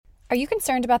Are you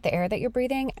concerned about the air that you're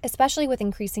breathing, especially with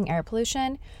increasing air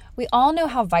pollution? We all know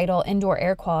how vital indoor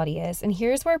air quality is, and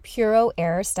here's where Puro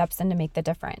Air steps in to make the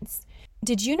difference.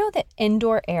 Did you know that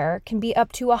indoor air can be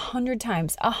up to 100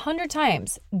 times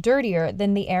dirtier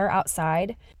than the air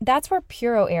outside? That's where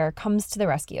Puro Air comes to the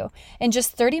rescue. In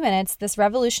just 30 minutes, this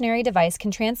revolutionary device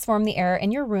can transform the air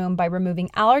in your room by removing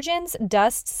allergens,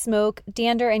 dust, smoke,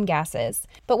 dander, and gases.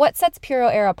 But what sets Puro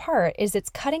Air apart is its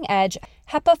cutting-edge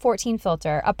HEPA 14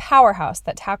 filter, a powerhouse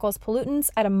that tackles pollutants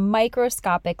at a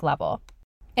microscopic level.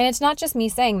 And it's not just me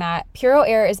saying that. Puro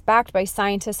Air is backed by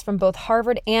scientists from both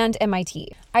Harvard and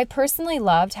MIT. I personally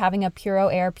loved having a Puro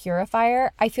Air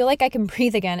purifier. I feel like I can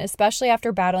breathe again, especially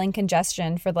after battling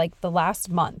congestion for like the last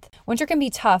month. Winter can be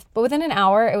tough, but within an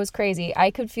hour, it was crazy.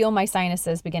 I could feel my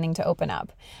sinuses beginning to open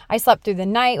up. I slept through the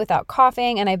night without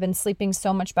coughing, and I've been sleeping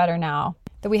so much better now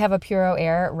that we have a Puro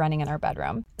Air running in our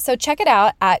bedroom. So check it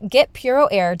out at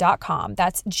getpuroair.com.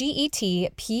 That's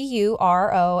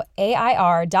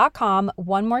getpuroair.com.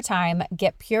 One more time,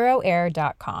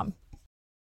 getpuroair.com.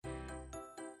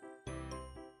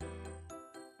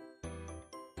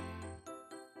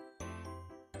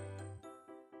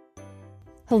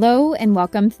 Hello and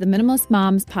welcome to the Minimalist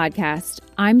Moms podcast.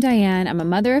 I'm Diane. I'm a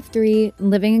mother of 3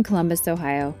 living in Columbus,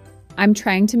 Ohio. I'm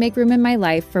trying to make room in my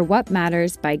life for what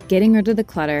matters by getting rid of the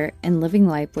clutter and living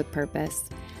life with purpose.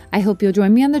 I hope you'll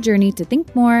join me on the journey to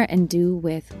think more and do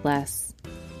with less.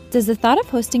 Does the thought of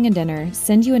hosting a dinner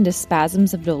send you into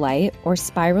spasms of delight or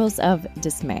spirals of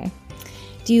dismay?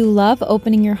 Do you love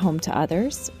opening your home to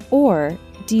others? Or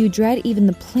do you dread even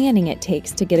the planning it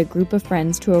takes to get a group of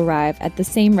friends to arrive at the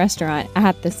same restaurant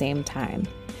at the same time?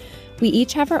 We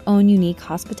each have our own unique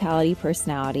hospitality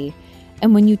personality,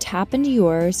 and when you tap into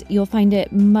yours, you'll find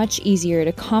it much easier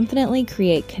to confidently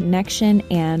create connection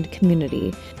and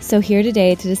community. So here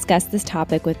today to discuss this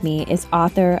topic with me is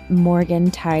author Morgan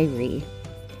Tyree.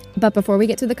 But before we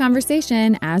get to the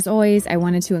conversation, as always, I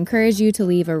wanted to encourage you to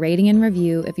leave a rating and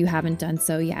review if you haven't done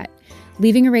so yet.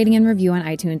 Leaving a rating and review on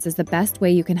iTunes is the best way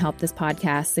you can help this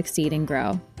podcast succeed and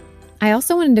grow. I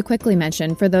also wanted to quickly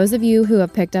mention, for those of you who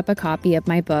have picked up a copy of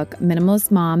my book,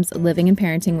 Minimalist Moms, Living and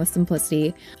Parenting with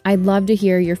Simplicity, I'd love to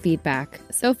hear your feedback.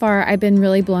 So far, I've been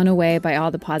really blown away by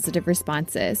all the positive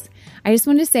responses. I just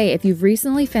wanted to say, if you've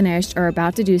recently finished or are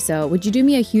about to do so, would you do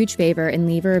me a huge favor and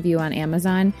leave a review on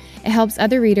Amazon? It helps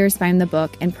other readers find the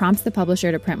book and prompts the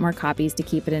publisher to print more copies to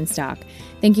keep it in stock.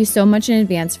 Thank you so much in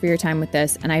advance for your time with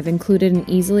this, and I've included an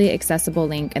easily accessible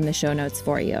link in the show notes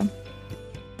for you.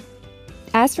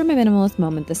 As for my minimalist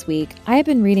moment this week, I have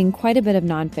been reading quite a bit of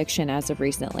nonfiction as of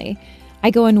recently. I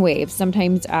go in waves.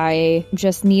 Sometimes I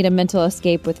just need a mental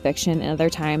escape with fiction, and other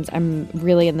times I'm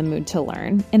really in the mood to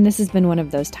learn. And this has been one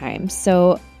of those times.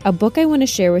 So a book I want to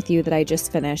share with you that I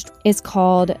just finished is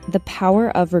called The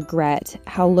Power of Regret: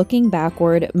 How Looking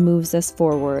Backward Moves Us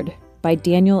Forward by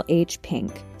Daniel H.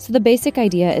 Pink. So the basic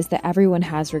idea is that everyone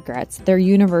has regrets. They're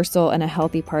universal and a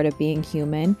healthy part of being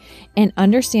human. And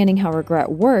understanding how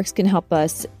regret works can help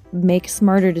us make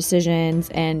smarter decisions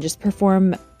and just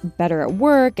perform better at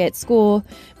work, at school,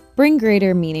 bring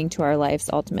greater meaning to our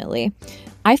lives ultimately.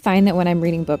 I find that when I'm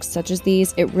reading books such as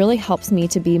these, it really helps me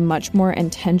to be much more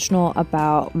intentional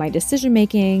about my decision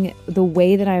making, the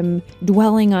way that I'm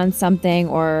dwelling on something,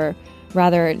 or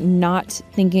rather not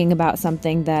thinking about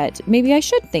something that maybe I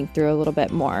should think through a little bit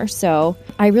more. So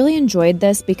I really enjoyed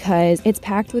this because it's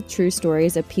packed with true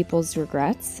stories of people's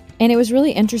regrets. And it was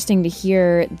really interesting to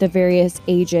hear the various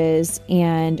ages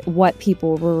and what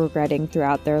people were regretting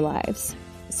throughout their lives.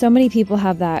 So many people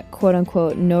have that quote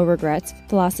unquote no regrets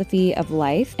philosophy of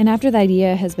life. And after the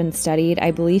idea has been studied,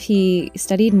 I believe he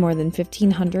studied more than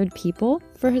 1,500 people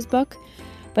for his book.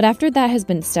 But after that has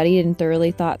been studied and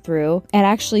thoroughly thought through, it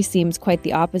actually seems quite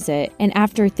the opposite. And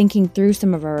after thinking through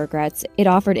some of our regrets, it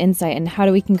offered insight in how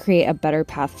we can create a better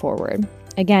path forward.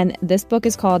 Again, this book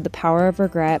is called The Power of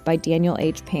Regret by Daniel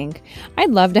H. Pink.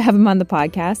 I'd love to have him on the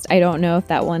podcast. I don't know if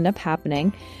that will end up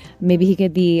happening. Maybe he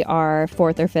could be our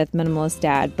 4th or 5th minimalist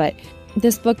dad, but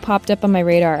this book popped up on my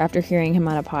radar after hearing him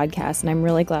on a podcast, and I'm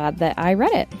really glad that I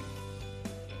read it.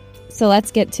 So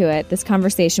let's get to it, this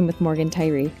conversation with Morgan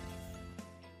Tyree.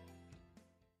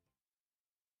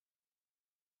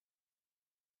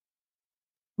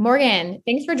 Morgan,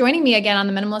 thanks for joining me again on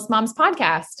the Minimalist Moms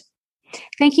podcast.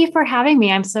 Thank you for having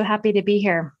me. I'm so happy to be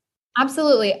here.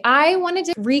 Absolutely. I wanted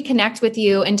to reconnect with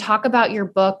you and talk about your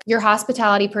book, Your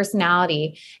Hospitality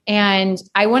Personality. And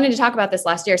I wanted to talk about this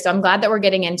last year. So I'm glad that we're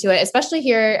getting into it, especially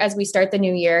here as we start the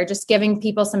new year, just giving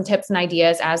people some tips and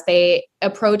ideas as they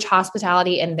approach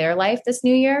hospitality in their life this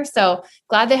new year. So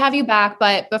glad to have you back.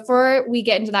 But before we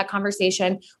get into that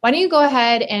conversation, why don't you go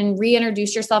ahead and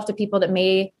reintroduce yourself to people that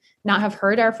may not have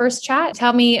heard our first chat.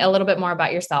 Tell me a little bit more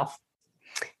about yourself.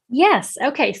 Yes.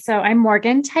 Okay. So I'm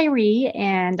Morgan Tyree,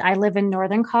 and I live in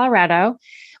Northern Colorado.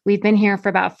 We've been here for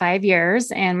about 5 years,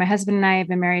 and my husband and I have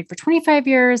been married for 25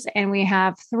 years, and we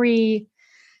have 3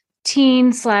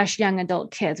 teen/young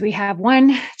adult kids. We have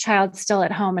 1 child still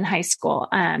at home in high school,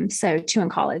 so 2 in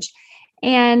college.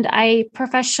 And I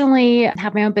professionally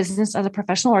have my own business as a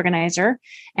professional organizer.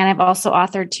 And I've also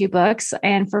authored 2 books.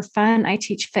 And for fun, I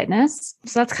teach fitness.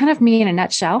 So that's kind of me in a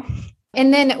nutshell.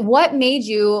 And then what made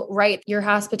you write your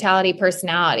hospitality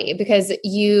personality? Because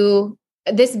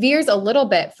this veers a little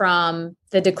bit from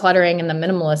the decluttering and the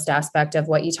minimalist aspect of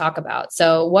what you talk about.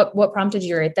 So what prompted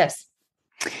you to write this?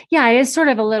 Yeah, it is sort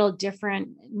of a little different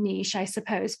niche, I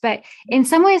suppose. But in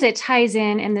some ways, it ties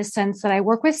in the sense that I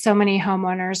work with so many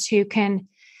homeowners who can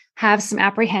have some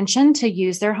apprehension to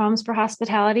use their homes for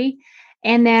hospitality.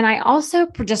 And then I also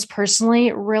just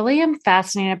personally really am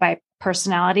fascinated by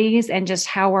personalities and just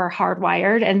how we're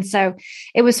hardwired. And so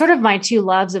it was sort of my 2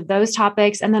 loves of those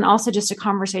topics. And then also just a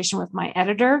conversation with my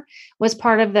editor was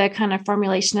part of the kind of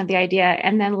formulation of the idea.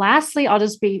 And then lastly, I'll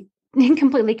just be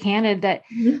completely candid that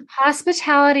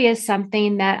hospitality is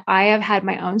something that I have had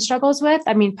my own struggles with.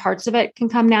 I mean, parts of it can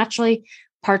come naturally,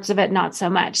 parts of it not so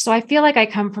much. So I feel like I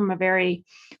come from a very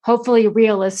hopefully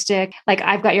realistic, like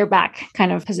I've got your back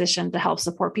kind of position to help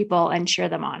support people and cheer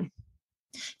them on.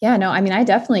 Yeah, no, I mean, I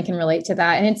definitely can relate to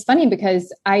that. And it's funny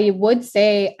because I would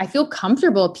say I feel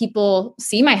comfortable if people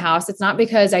see my house. It's not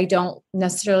because I don't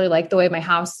necessarily like the way my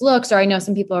house looks, or I know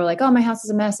some people are like, oh, my house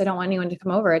is a mess, I don't want anyone to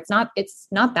come over. It's not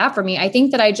that for me. I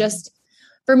think that I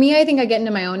think I get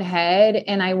into my own head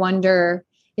and I wonder,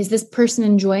 is this person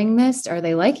enjoying this? Are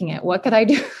they liking it? What could I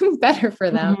do better for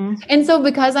them? Mm-hmm. And so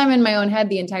because I'm in my own head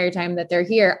the entire time that they're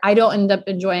here, I don't end up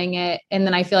enjoying it. And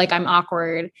then I feel like I'm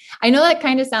awkward. I know that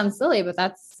kind of sounds silly, but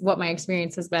that's what my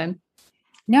experience has been.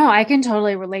 No, I can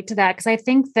totally relate to that because I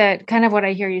think that kind of what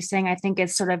I hear you saying, I think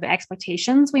it's sort of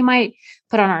expectations we might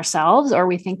put on ourselves or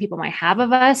we think people might have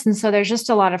of us. And so there's just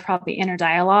a lot of probably inner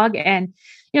dialogue. And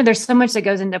there's so much that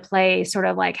goes into play, sort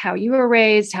of like how you were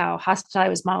raised, how hospitality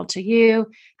was modeled to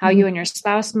you, how you and your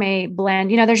spouse may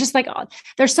blend. There's just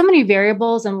there's so many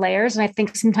variables and layers. And I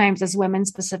think sometimes as women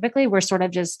specifically, we're sort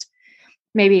of just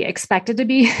maybe expected to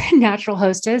be natural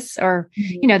hostess or,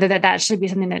 that should be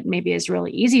something that maybe is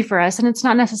really easy for us. And it's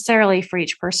not necessarily for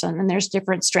each person. And there's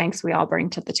different strengths we all bring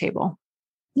to the table.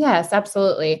 Yes,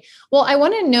 absolutely. Well, I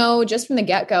want to know just from the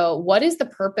get-go, what is the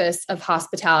purpose of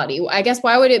hospitality? I guess,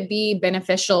 why would it be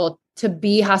beneficial to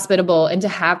be hospitable and to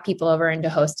have people over and to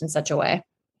host in such a way?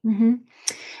 Mm-hmm.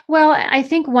 Well, I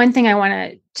think one thing I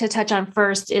want to touch on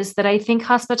first is that I think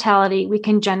hospitality, we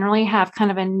can generally have kind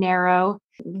of a narrow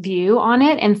view on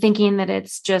it and thinking that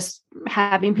it's just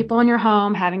having people in your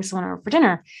home, having someone over for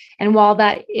dinner. And while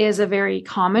that is a very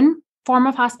common form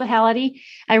of hospitality,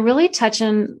 I really touch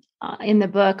in the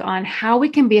book on how we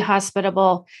can be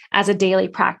hospitable as a daily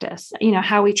practice,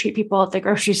 how we treat people at the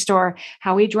grocery store,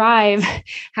 how we drive,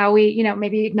 how we,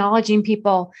 maybe acknowledging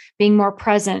people, being more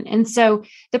present. And so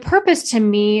the purpose to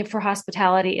me for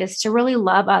hospitality is to really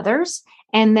love others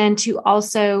and then to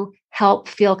also help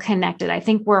feel connected. I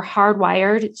think we're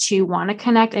hardwired to want to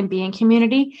connect and be in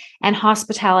community, and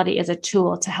hospitality is a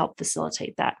tool to help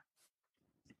facilitate that.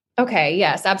 Okay.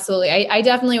 Yes, absolutely. I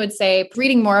definitely would say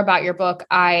reading more about your book,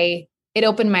 it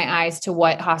opened my eyes to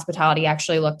what hospitality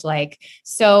actually looked like.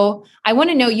 So I want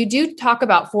to know, you do talk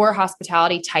about 4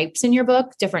 hospitality types in your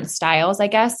book, different styles, I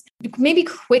guess. Maybe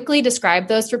quickly describe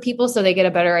those for people so they get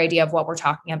a better idea of what we're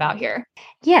talking about here.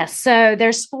 Yes. So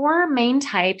there's 4 main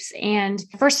types. And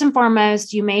first and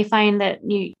foremost, you may find that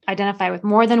you identify with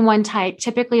more than one type.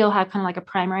 Typically, you'll have kind of like a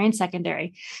primary and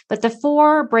secondary. But the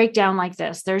 4 break down like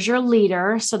this. There's your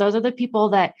leader. So those are the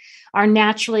people that are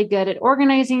naturally good at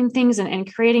organizing things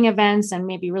and creating events and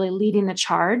maybe really leading the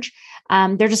charge.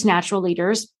 They're just natural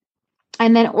leaders.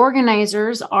 And then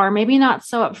organizers are maybe not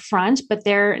so upfront, but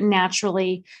they're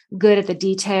naturally good at the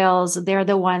details. They're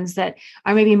the ones that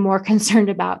are maybe more concerned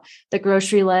about the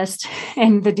grocery list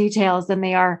and the details than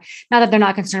they are, not that they're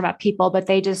not concerned about people, but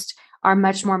they just are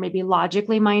much more maybe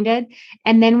logically minded.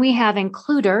 And then we have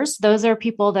includers. Those are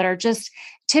people that are just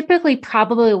typically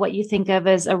probably what you think of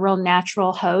as a real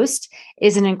natural host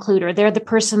is an includer. They're the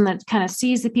person that kind of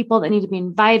sees the people that need to be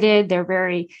invited. They're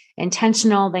very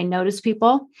intentional. They notice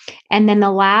people. And then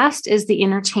the last is the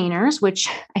entertainers, which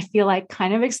I feel like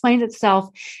kind of explains itself.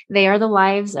 They are the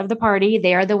lives of the party.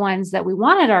 They are the ones that we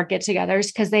want at our get-togethers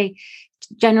because they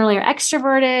generally are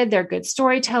extroverted. They're good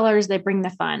storytellers. They bring the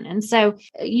fun. And so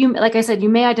like I said, you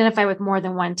may identify with more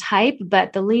than one type,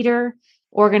 but the leader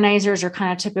organizers are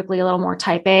kind of typically a little more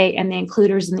type A, and the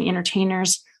includers and the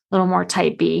entertainers little more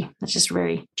type B. That's just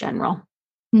very general.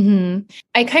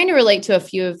 I kind of relate to a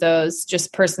few of those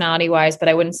just personality wise, but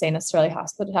I wouldn't say necessarily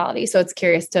hospitality. So it's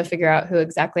curious to figure out who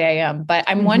exactly I am. But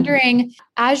I'm wondering,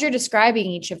 as you're describing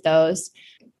each of those,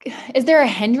 is there a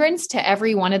hindrance to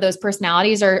every one of those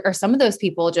personalities, or some of those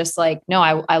people just like, no,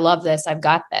 I love this. I've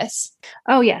got this.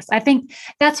 Oh, yes. I think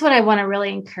that's what I want to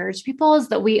really encourage people is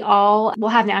that we all will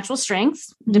have natural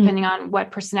strengths depending on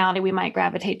what personality we might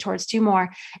gravitate towards to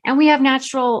more. And we have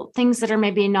natural things that are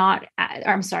maybe not,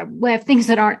 we have things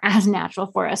that aren't as natural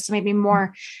for us. So maybe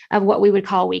more of what we would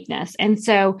call weakness. And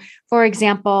so, for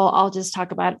example, I'll just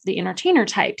talk about the entertainer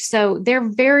type. So they're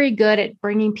very good at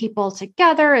bringing people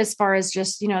together as far as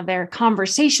just, their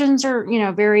conversations are,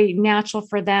 very natural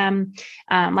for them.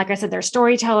 Like I said, they're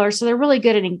storytellers. So they're really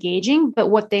good at engaging. But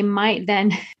what they might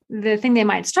the thing they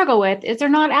might struggle with is they're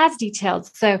not as detailed.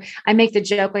 So I make the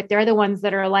joke, like they're the ones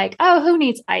that are like, oh, who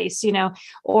needs ice,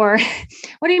 or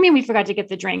what do you mean we forgot to get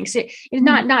the drinks? It's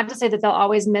not to say that they'll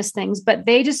always miss things, but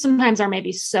they just sometimes are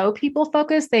maybe so people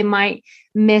focused, they might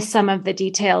miss some of the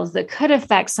details that could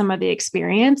affect some of the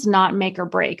experience, not make or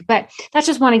break. But that's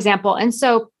just one example. And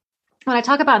so what I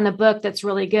talk about in the book that's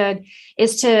really good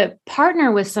is to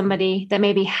partner with somebody that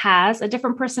maybe has a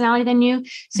different personality than you.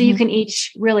 So you can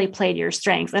each really play to your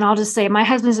strengths. And I'll just say my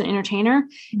husband's an entertainer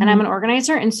and I'm an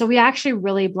organizer. And so we actually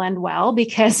really blend well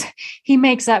because he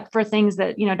makes up for things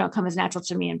that, don't come as natural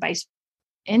to me and vice versa.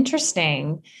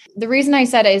 Interesting. The reason I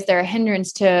said, is there a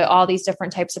hindrance to all these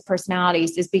different types of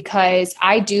personalities, is because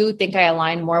I do think I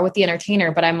align more with the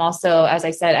entertainer, but I'm also, as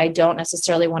I said, I don't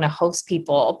necessarily want to host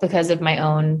people because of my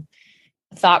own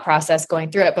thought process going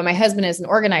through it. But my husband is an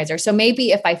organizer. So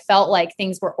maybe if I felt like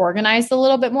things were organized a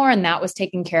little bit more and that was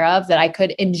taken care of, that I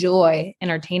could enjoy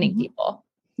entertaining people.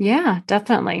 Yeah,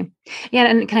 definitely. Yeah.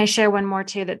 And can I share one more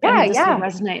too, that this will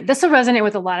resonate? This will resonate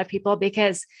with a lot of people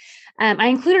because I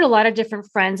included a lot of different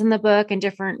friends in the book and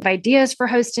different ideas for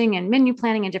hosting and menu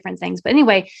planning and different things. But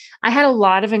anyway, I had a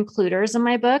lot of includers in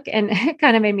my book, and it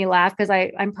kind of made me laugh because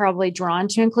I'm probably drawn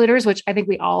to includers, which I think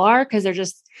we all are, because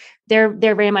they're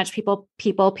very much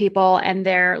people, and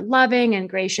they're loving and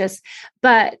gracious.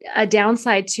 But a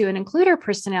downside to an includer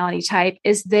personality type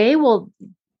is they will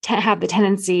have the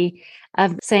tendency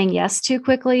of saying yes too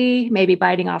quickly, maybe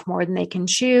biting off more than they can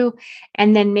chew.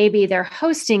 And then maybe they're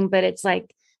hosting, but it's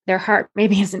like their heart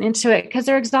maybe isn't into it because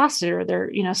they're exhausted or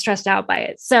they're, stressed out by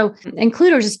it. So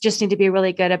includers just need to be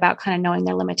really good about kind of knowing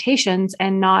their limitations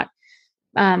and not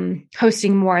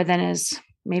hosting more than is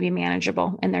maybe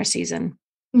manageable in their season.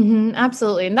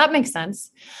 Absolutely. And that makes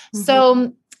sense.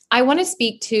 So I want to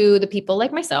speak to the people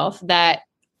like myself that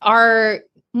are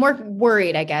more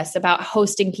worried, I guess, about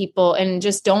hosting people and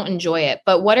just don't enjoy it.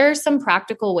 But what are some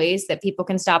practical ways that people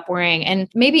can stop worrying? And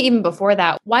maybe even before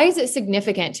that, why is it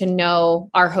significant to know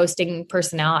our hosting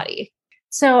personality?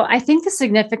 So I think the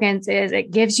significance is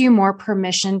it gives you more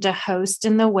permission to host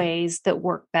in the ways that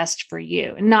work best for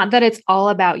you. Not that it's all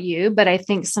about you, but I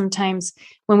think sometimes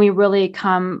when we really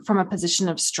come from a position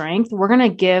of strength, we're going to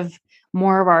give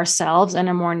more of ourselves in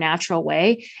a more natural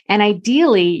way. And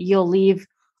ideally, you'll leave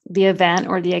the event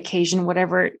or the occasion,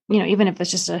 whatever, even if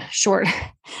it's just a short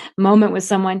moment with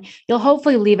someone, you'll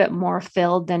hopefully leave it more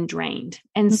filled than drained.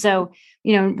 And so,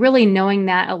 really knowing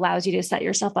that allows you to set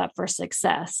yourself up for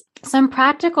success. Some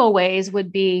practical ways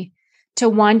would be to,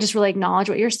 one, just really acknowledge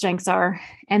what your strengths are.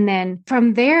 And then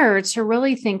from there to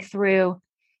really think through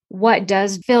what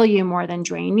does fill you more than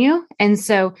drain you. And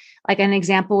so like an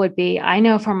example would be, I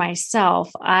know for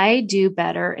myself, I do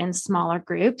better in smaller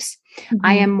groups.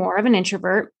 I am more of an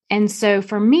introvert. And so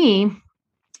for me,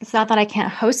 it's not that I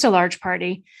can't host a large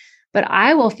party, but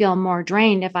I will feel more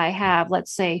drained if I have,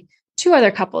 let's say, 2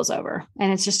 other couples over,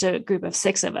 and it's just a group of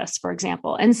 6 of us, for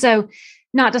example. And so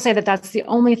not to say that that's the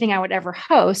only thing I would ever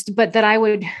host, but that I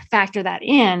would factor that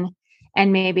in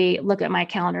and maybe look at my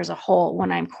calendar as a whole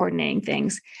when I'm coordinating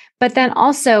things. But then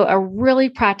also a really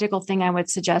practical thing I would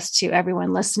suggest to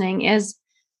everyone listening is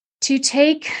to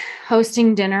take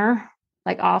hosting dinner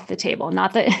like off the table.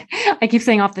 Not that I keep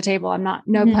saying off the table. I'm not,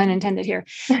 no pun intended here,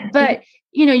 but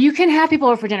you can have people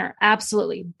over for dinner.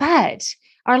 Absolutely. But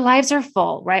our lives are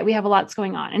full, right? We have a lot that's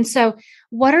going on. And so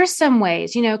what are some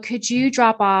ways, could you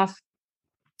drop off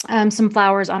some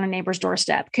flowers on a neighbor's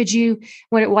doorstep? Could you,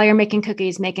 while you're making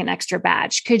cookies, make an extra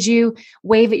batch? Could you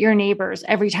wave at your neighbors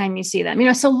every time you see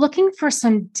them? So looking for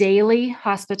some daily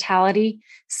hospitality,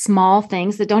 small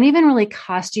things that don't even really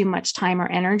cost you much time or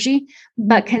energy,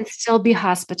 but can still be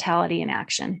hospitality in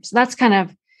action. So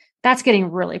that's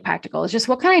getting really practical. It's just,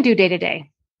 what can I do day to day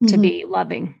to be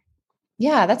loving?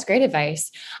 Yeah, that's great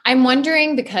advice. I'm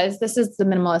wondering, because this is the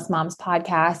Minimalist Moms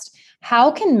podcast,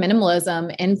 How can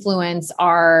minimalism influence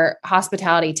our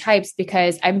hospitality types?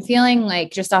 Because I'm feeling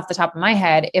like, just off the top of my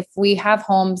head, if we have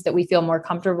homes that we feel more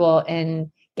comfortable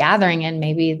in gathering in,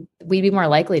 maybe we'd be more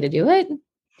likely to do it.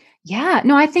 Yeah,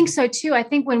 no, I think so too. I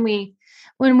think when we've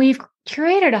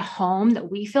curated a home that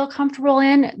we feel comfortable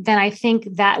in, then I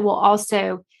think that will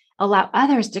also allow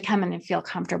others to come in and feel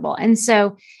comfortable. And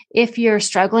so if you're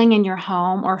struggling in your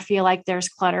home or feel like there's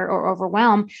clutter or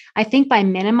overwhelm, I think by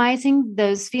minimizing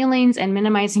those feelings and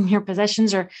minimizing your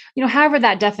possessions, or, however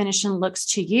that definition looks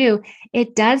to you,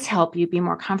 it does help you be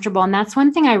more comfortable. And that's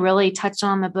one thing I really touched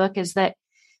on in the book, is that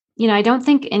I don't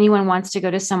think anyone wants to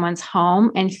go to someone's home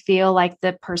and feel like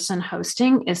the person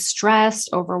hosting is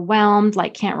stressed, overwhelmed,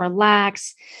 like can't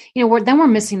relax. Then we're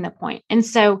missing the point. And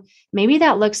so maybe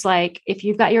that looks like, if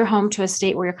you've got your home to a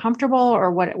state where you're comfortable,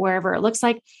 or wherever it looks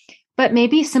like, but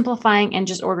maybe simplifying and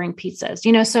just ordering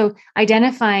pizzas, so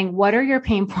identifying what are your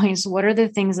pain points, what are the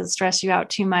things that stress you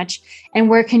out too much, and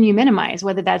where can you minimize,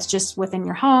 whether that's just within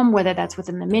your home, whether that's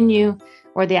within the menu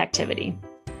or the activity.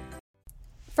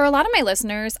 For a lot of my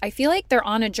listeners, I feel like they're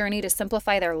on a journey to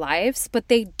simplify their lives, but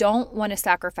they don't want to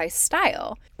sacrifice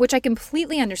style, which I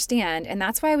completely understand, and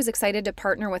that's why I was excited to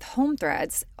partner with Home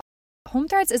Threads. Home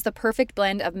Threads is the perfect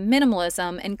blend of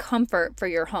minimalism and comfort for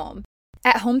your home.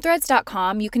 At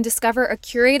homethreads.com, you can discover a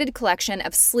curated collection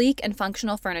of sleek and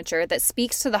functional furniture that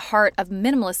speaks to the heart of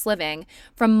minimalist living,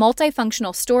 from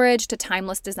multifunctional storage to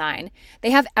timeless design.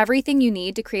 They have everything you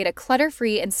need to create a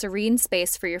clutter-free and serene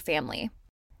space for your family.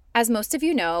 As most of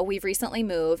you know, we've recently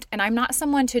moved, and I'm not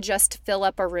someone to just fill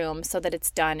up a room so that it's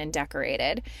done and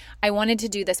decorated. I wanted to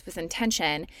do this with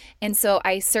intention, and so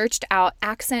I searched out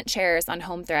accent chairs on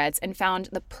Home Threads and found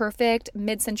the perfect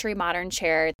mid-century modern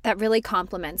chair that really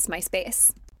complements my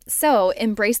space. So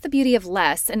embrace the beauty of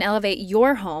less and elevate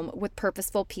your home with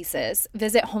purposeful pieces.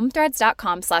 Visit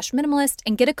homethreads.com/minimalist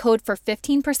and get a code for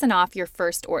 15% off your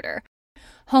first order.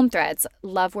 Home Threads,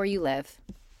 love where you live.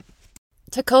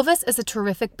 Tecovas is a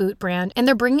terrific boot brand, and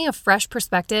they're bringing a fresh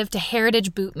perspective to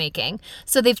heritage boot making.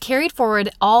 So they've carried forward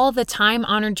all the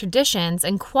time-honored traditions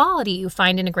and quality you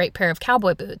find in a great pair of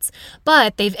cowboy boots,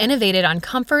 but they've innovated on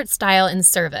comfort, style, and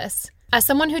service. As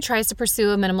someone who tries to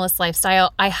pursue a minimalist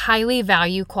lifestyle, I highly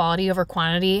value quality over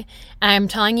quantity, and I'm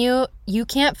telling you, you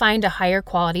can't find a higher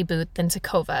quality boot than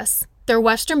Tecovas. Their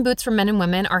Western boots for men and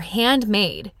women are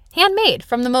handmade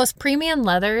from the most premium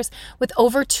leathers with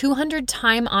over 200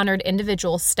 time-honored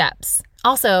individual steps.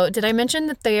 Also, did I mention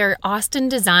that they are Austin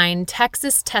designed,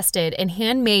 Texas tested, and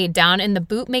handmade down in the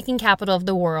boot-making capital of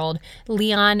the world,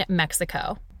 Leon,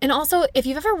 Mexico. And also, if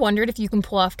you've ever wondered if you can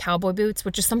pull off cowboy boots,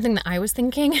 which is something that I was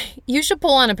thinking, you should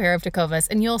pull on a pair of Tecovas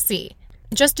and you'll see.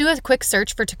 Just do a quick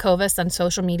search for Tecovas on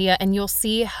social media and you'll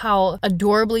see how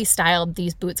adorably styled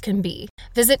these boots can be.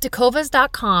 Visit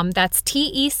tecovas.com, that's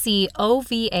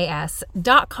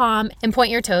TECOVAS.com, and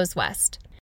point your toes west.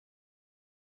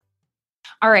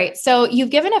 All right. So you've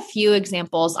given a few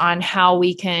examples on how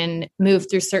we can move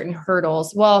through certain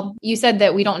hurdles. Well, you said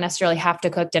that we don't necessarily have to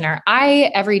cook dinner.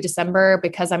 Every December,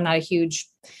 because I'm not huge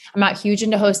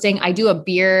into hosting, I do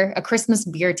a Christmas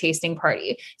beer tasting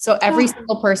party. So every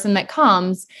single person that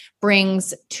comes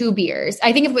brings 2 beers.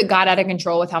 I think if it got out of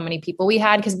control with how many people we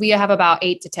had, because we have about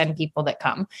 8 to 10 people that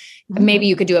come, maybe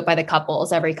you could do it by the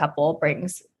couples. Every couple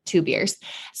brings 2 beers.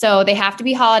 So they have to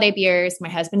be holiday beers. My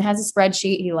husband has a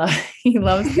spreadsheet. He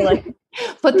loves to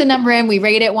put the number in. We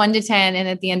rate it 1 to 10. And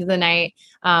at the end of the night,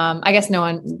 I guess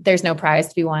there's no prize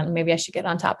to be won. Maybe I should get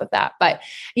on top of that. But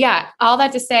yeah, all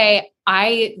that to say,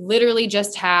 I literally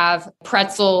just have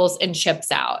pretzels and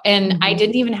chips out. And I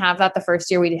didn't even have that the first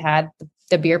year we had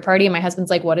the beer party. And my husband's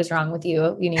like, "What is wrong with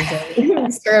you? You need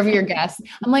to serve your guests."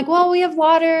 I'm like, "Well, we have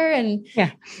water and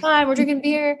fine, we're drinking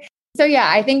beer." So yeah,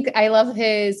 I think I love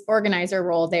his organizer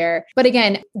role there. But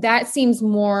again, that seems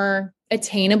more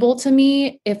attainable to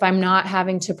me if I'm not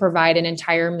having to provide an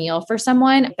entire meal for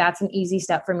someone. That's an easy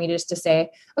step for me just to say,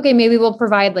 okay, maybe we'll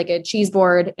provide like a cheese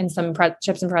board and some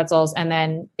chips and pretzels, and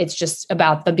then it's just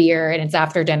about the beer and it's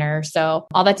after dinner. So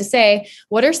all that to say,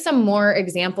 what are some more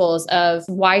examples of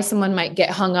why someone might get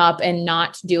hung up and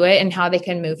not do it and how they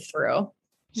can move through?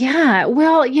 Yeah,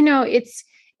 well,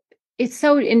 it's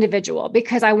so individual,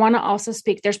 because I want to also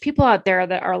speak, there's people out there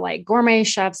that are like gourmet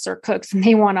chefs or cooks and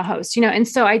they want to host, and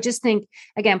so I just think,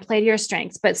 again, play to your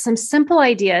strengths, but some simple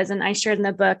ideas. And I shared in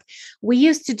the book, we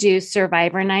used to do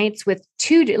survivor nights with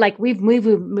we've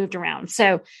moved around.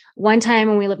 So one time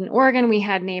when we lived in Oregon, we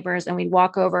had neighbors and we'd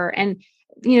walk over and,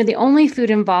 the only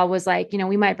food involved was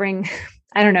we might bring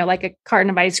I don't know, like a carton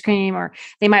of ice cream, or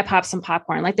they might pop some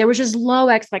popcorn. Like there was just low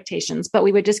expectations, but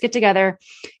we would just get together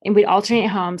and we'd alternate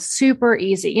homes, super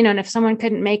easy, and if someone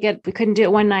couldn't make it, we couldn't do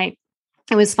it one night,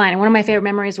 it was fun. And one of my favorite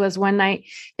memories was one night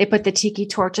they put the tiki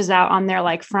torches out on their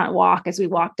like front walk as we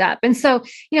walked up. And so,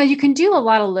 you can do a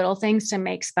lot of little things to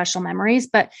make special memories,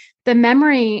 but the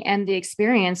memory and the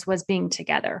experience was being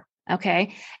together.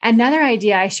 Okay. Another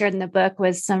idea I shared in the book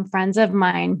was some friends of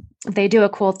mine, they do a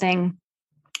cool thing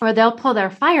where they'll pull their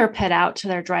fire pit out to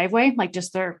their driveway, like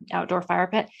just their outdoor fire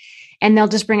pit, and they'll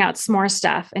just bring out s'more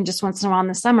stuff. And just once in a while in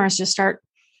the summers, just start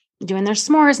doing their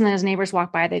s'mores. And then as neighbors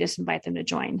walk by, they just invite them to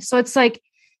join. So it's like,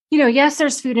 yes,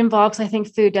 there's food involved. So I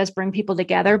think food does bring people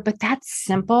together, but that's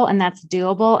simple and that's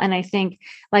doable. And I think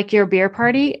like your beer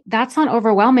party, that's not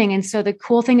overwhelming. And so the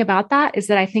cool thing about that is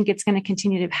that I think it's going to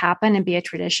continue to happen and be a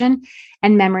tradition,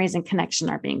 and memories and connection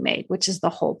are being made, which is the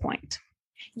whole point.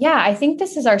 Yeah, I think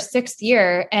this is our 6th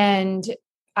year, and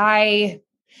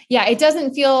it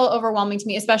doesn't feel overwhelming to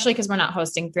me, especially because we're not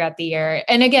hosting throughout the year.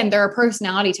 And again, there are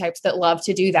personality types that love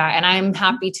to do that. And I'm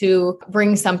happy to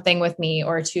bring something with me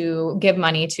or to give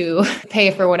money to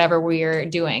pay for whatever we're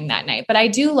doing that night. But I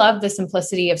do love the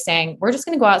simplicity of saying, we're just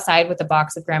going to go outside with a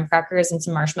box of graham crackers and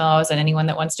some marshmallows, and anyone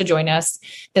that wants to join us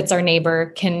that's our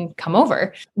neighbor can come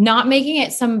over. Not making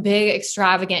it some big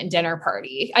extravagant dinner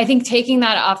party. I think taking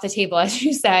that off the table, as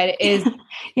you said, is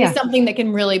something that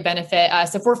can really benefit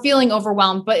us if we're feeling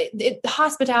overwhelmed. But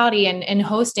hospitality and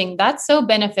hosting, that's so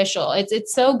beneficial.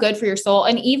 It's so good for your soul.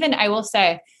 And even I will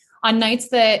say on nights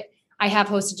that I have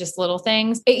hosted just little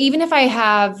things, even if I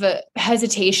have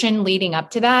hesitation leading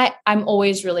up to that, I'm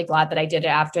always really glad that I did it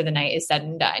after the night is said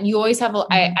and done. You always have,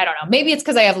 I don't know, maybe it's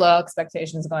because I have low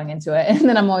expectations going into it and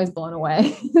then I'm always blown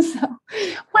away.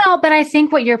 But I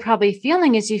think what you're probably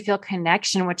feeling is you feel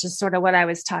connection, which is sort of what I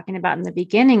was talking about in the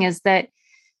beginning, is that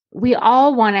we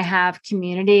all want to have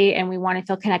community and we want to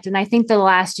feel connected. And I think the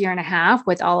last year and a half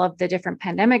with all of the different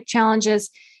pandemic challenges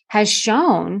has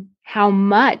shown how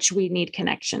much we need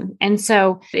connection. And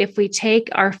so if we take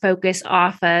our focus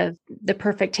off of the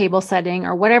perfect table setting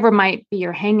or whatever might be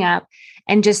your hang up,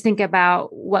 and just think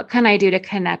about what can I do to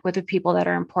connect with the people that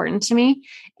are important to me,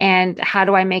 and how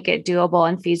do I make it doable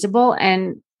and feasible?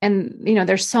 And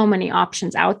there's so many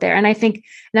options out there. And I think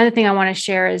another thing I want to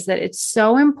share is that it's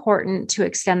so important to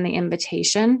extend the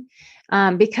invitation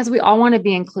because we all want to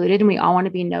be included and we all want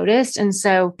to be noticed. And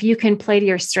so if you can play to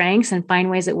your strengths and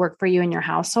find ways that work for you and your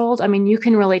household, I mean, you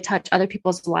can really touch other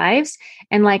people's lives.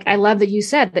 And like, I love that you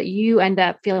said that you end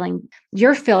up feeling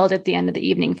you're filled at the end of the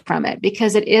evening from it,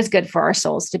 because it is good for our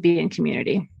souls to be in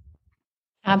community.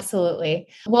 Absolutely.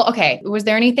 Well, okay. Was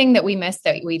there anything that we missed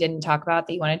that we didn't talk about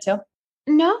that you wanted to?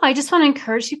 No, I just want to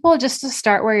encourage people just to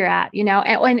start where you're at,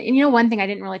 and one thing I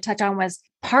didn't really touch on was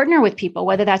partner with people,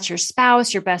 whether that's your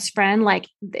spouse, your best friend,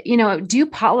 do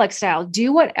potluck style,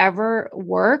 do whatever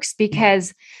works,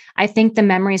 because I think the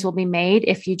memories will be made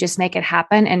if you just make it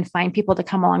happen and find people to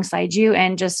come alongside you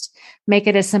and just make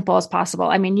it as simple as possible.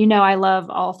 I mean, I love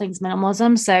all things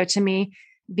minimalism. So to me,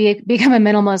 become a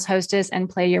minimalist hostess and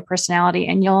play your personality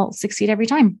and you'll succeed every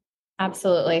time.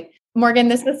 Absolutely. Morgan,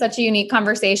 this was such a unique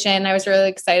conversation. I was really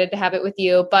excited to have it with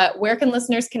you, but where can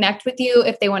listeners connect with you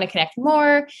if they want to connect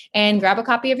more and grab a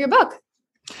copy of your book?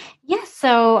 Yes.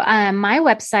 So my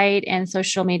website and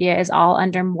social media is all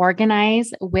under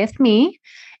Morganize with Me,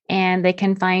 and they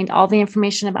can find all the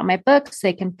information about my books.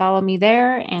 They can follow me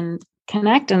there and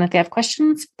connect. And if they have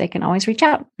questions, they can always reach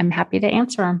out. I'm happy to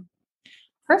answer them.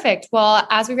 Perfect. Well,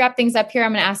 as we wrap things up here,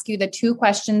 I'm going to ask you the 2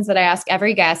 questions that I ask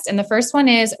every guest. And the first one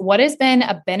is, what has been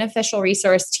a beneficial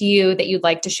resource to you that you'd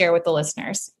like to share with the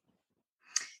listeners?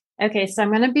 Okay. So I'm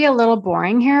going to be a little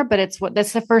boring here, but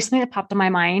that's the first thing that popped in my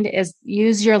mind is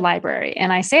use your library.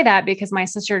 And I say that because my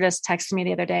sister just texted me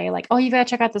the other day, like, oh, you got to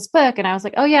check out this book. And I was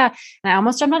like, oh yeah. And I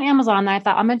almost jumped on Amazon and I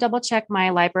thought I'm going to double check my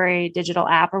library digital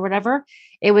app or whatever.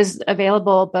 It was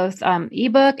available both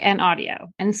ebook and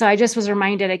audio. And so I just was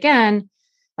reminded again,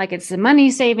 like it's the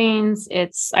money savings.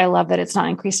 I love that it's not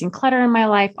increasing clutter in my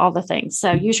life, all the things.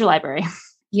 So use your library.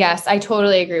 Yes, I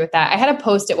totally agree with that. I had a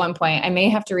post at one point. I may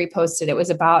have to repost it. It was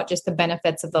about just the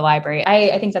benefits of the library.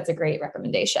 I think that's a great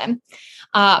recommendation.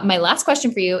 My last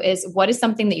question for you is, what is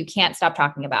something that you can't stop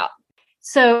talking about?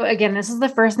 So again, this is the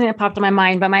first thing that popped in my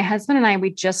mind, but my husband and I,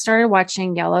 we just started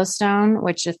watching Yellowstone,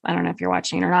 which I don't know if you're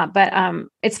watching it or not, but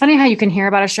it's funny how you can hear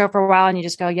about a show for a while and you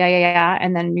just go, yeah.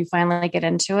 And then you finally get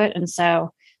into it. And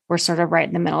so we're sort of right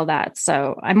in the middle of that.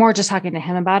 So I'm more just talking to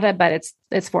him about it, but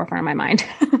it's forefront of my mind.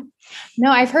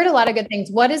 No, I've heard a lot of good things.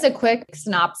 What is a quick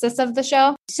synopsis of the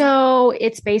show? So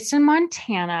it's based in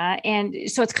Montana. And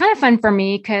so it's kind of fun for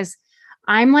me because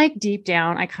I'm like deep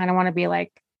down, I kind of want to be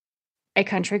like a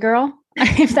country girl,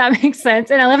 if that makes sense.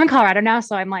 And I live in Colorado now.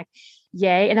 So I'm like,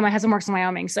 yay. And then my husband works in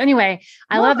Wyoming. So anyway,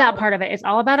 I love that part of it. It's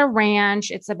all about a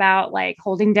ranch. It's about like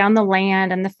holding down the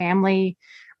land and the family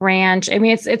ranch. I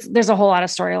mean, there's a whole lot of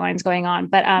storylines going on,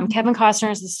 but Kevin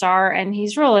Costner is the star, and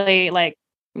he's really like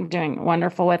doing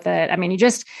wonderful with it. I mean,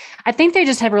 I think they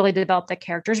just have really developed the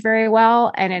characters very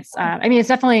well. And it's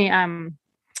definitely,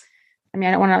 I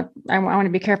want to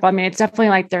be careful. I mean, it's definitely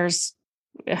like I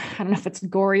don't know if it's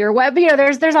gory or what,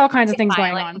 but there's all kinds of things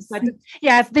violence. going on. But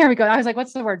yeah, there we go. I was like,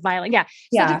 what's the word? Violent. Yeah.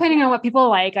 So depending on what people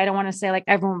like, I don't want to say like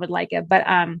everyone would like it, but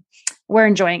we're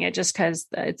enjoying it just because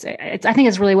I think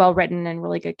it's really well written and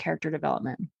really good character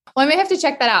development. Well, I may have to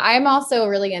check that out. I'm also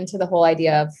really into the whole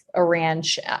idea of a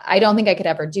ranch. I don't think I could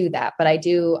ever do that, but I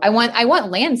do. I want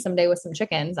land someday with some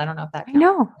chickens. I don't know if that counts. I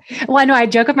know. Well, I know. I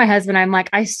joke with my husband. I'm like,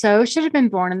 I so should have been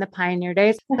born in the pioneer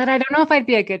days, but I don't know if I'd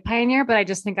be a good pioneer, but I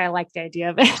just think I like the idea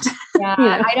of it. Yeah.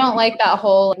 I don't like that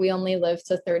whole, we only live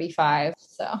to 35.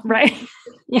 So. Right.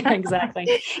 Yeah,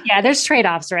 exactly. Yeah. There's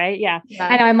trade-offs, right? Yeah.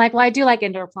 I know. I'm like, well, I do like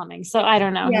indoor plumbing, so I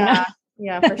don't know. Yeah.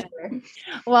 Yeah, for sure.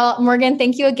 Well, Morgan,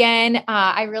 thank you again.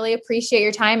 I really appreciate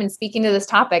your time and speaking to this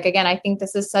topic. Again, I think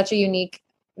this is such a unique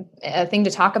thing to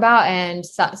talk about, and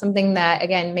something that,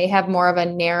 again, may have more of a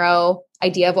narrow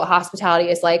idea of what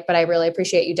hospitality is like, but I really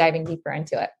appreciate you diving deeper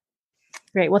into it.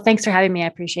 Great. Well, thanks for having me. I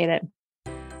appreciate it.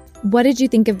 What did you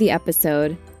think of the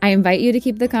episode? I invite you to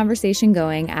keep the conversation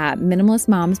going at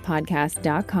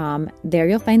minimalistmomspodcast.com. There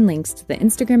you'll find links to the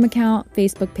Instagram account,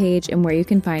 Facebook page, and where you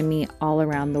can find me all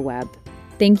around the web.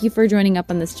 Thank you for joining up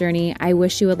on this journey. I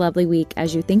wish you a lovely week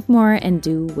as you think more and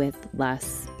do with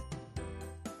less.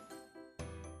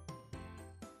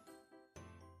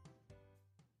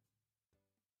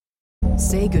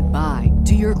 Say goodbye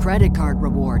to your credit card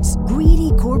rewards.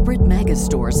 Greedy corporate mega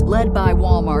stores, led by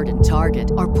Walmart and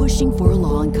Target, are pushing for a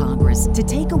law in Congress to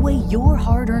take away your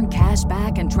hard-earned cash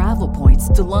back and travel points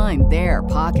to line their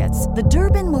pockets. The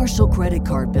Durbin-Marshall credit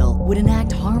card bill would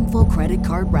enact harmful credit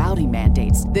card routing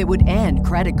mandates that would end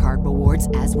credit card rewards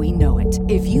as we know it.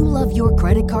 If you love your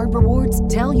credit card rewards,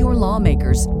 tell your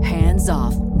lawmakers, hands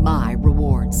off my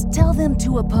rewards. Tell them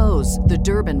to oppose the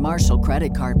Durbin-Marshall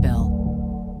credit card bill.